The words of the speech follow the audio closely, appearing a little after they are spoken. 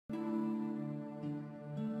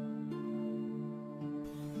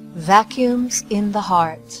Vacuums in the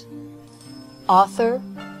Heart. Author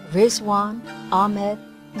Rizwan Ahmed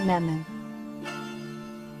Memon.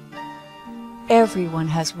 Everyone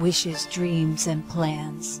has wishes, dreams, and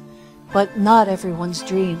plans, but not everyone's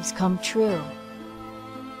dreams come true.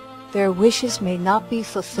 Their wishes may not be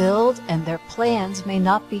fulfilled and their plans may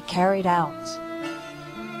not be carried out.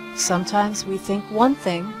 Sometimes we think one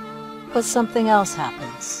thing, but something else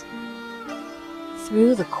happens.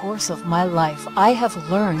 Through the course of my life, I have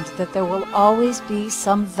learned that there will always be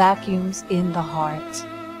some vacuums in the heart.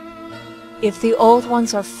 If the old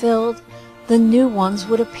ones are filled, the new ones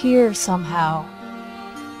would appear somehow.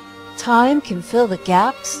 Time can fill the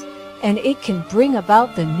gaps, and it can bring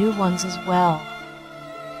about the new ones as well.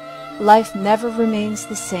 Life never remains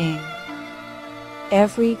the same.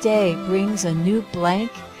 Every day brings a new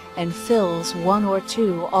blank and fills one or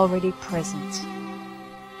two already present.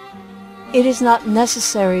 It is not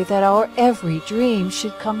necessary that our every dream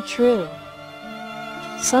should come true.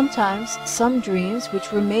 Sometimes some dreams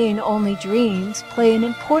which remain only dreams play an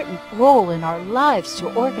important role in our lives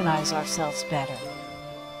to organize ourselves better.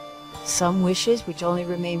 Some wishes which only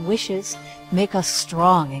remain wishes make us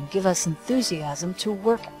strong and give us enthusiasm to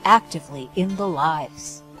work actively in the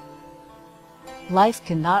lives. Life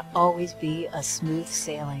cannot always be a smooth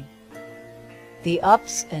sailing. The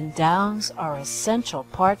ups and downs are essential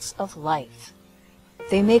parts of life.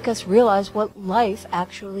 They make us realize what life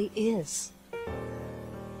actually is.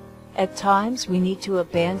 At times, we need to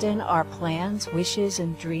abandon our plans, wishes,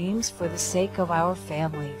 and dreams for the sake of our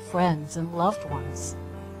family, friends, and loved ones.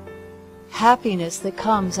 Happiness that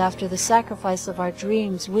comes after the sacrifice of our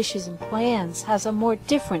dreams, wishes, and plans has a more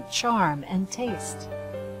different charm and taste.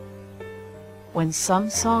 When some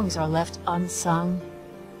songs are left unsung,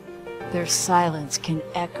 their silence can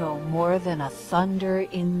echo more than a thunder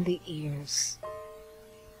in the ears.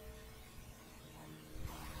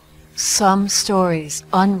 Some stories,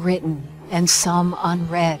 unwritten and some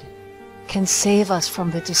unread, can save us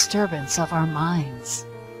from the disturbance of our minds.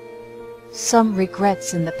 Some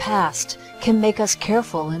regrets in the past can make us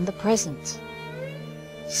careful in the present.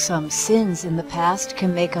 Some sins in the past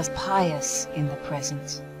can make us pious in the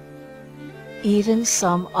present. Even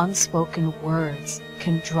some unspoken words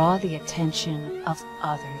can draw the attention of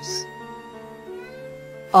others.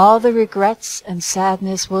 All the regrets and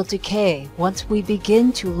sadness will decay once we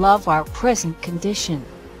begin to love our present condition.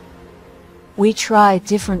 We try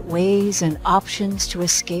different ways and options to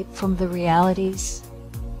escape from the realities.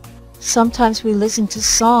 Sometimes we listen to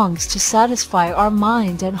songs to satisfy our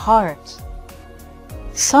mind and heart.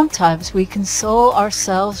 Sometimes we console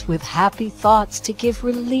ourselves with happy thoughts to give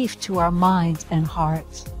relief to our mind and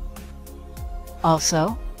heart.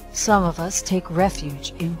 Also, some of us take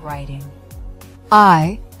refuge in writing.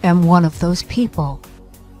 I am one of those people.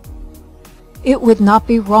 It would not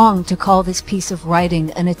be wrong to call this piece of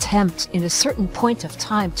writing an attempt in a certain point of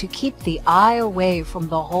time to keep the eye away from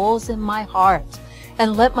the holes in my heart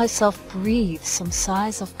and let myself breathe some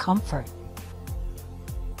sighs of comfort.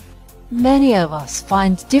 Many of us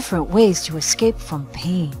find different ways to escape from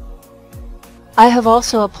pain. I have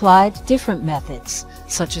also applied different methods,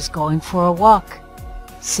 such as going for a walk,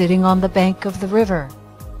 sitting on the bank of the river,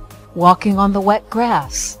 walking on the wet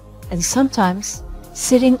grass, and sometimes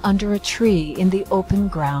sitting under a tree in the open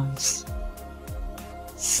grounds.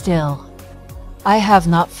 Still, I have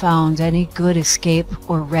not found any good escape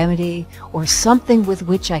or remedy or something with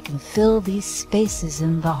which I can fill these spaces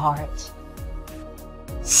in the heart.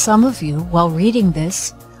 Some of you, while reading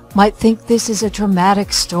this, might think this is a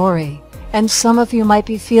dramatic story, and some of you might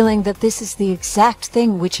be feeling that this is the exact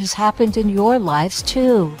thing which has happened in your lives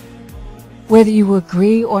too. Whether you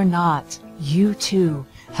agree or not, you too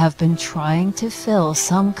have been trying to fill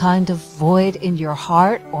some kind of void in your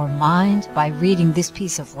heart or mind by reading this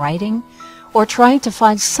piece of writing, or trying to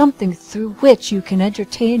find something through which you can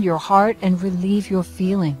entertain your heart and relieve your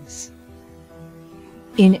feelings.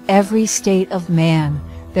 In every state of man,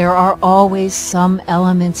 there are always some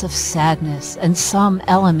elements of sadness and some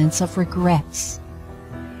elements of regrets.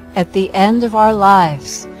 At the end of our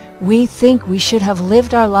lives, we think we should have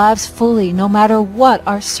lived our lives fully no matter what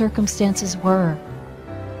our circumstances were.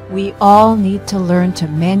 We all need to learn to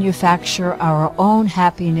manufacture our own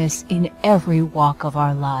happiness in every walk of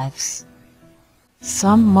our lives.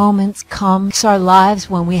 Some moments come in our lives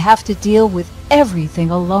when we have to deal with everything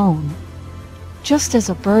alone. Just as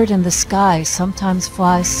a bird in the sky sometimes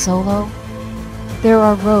flies solo, there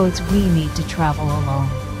are roads we need to travel alone.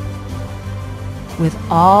 With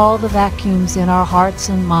all the vacuums in our hearts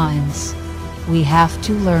and minds, we have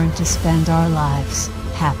to learn to spend our lives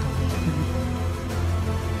happily.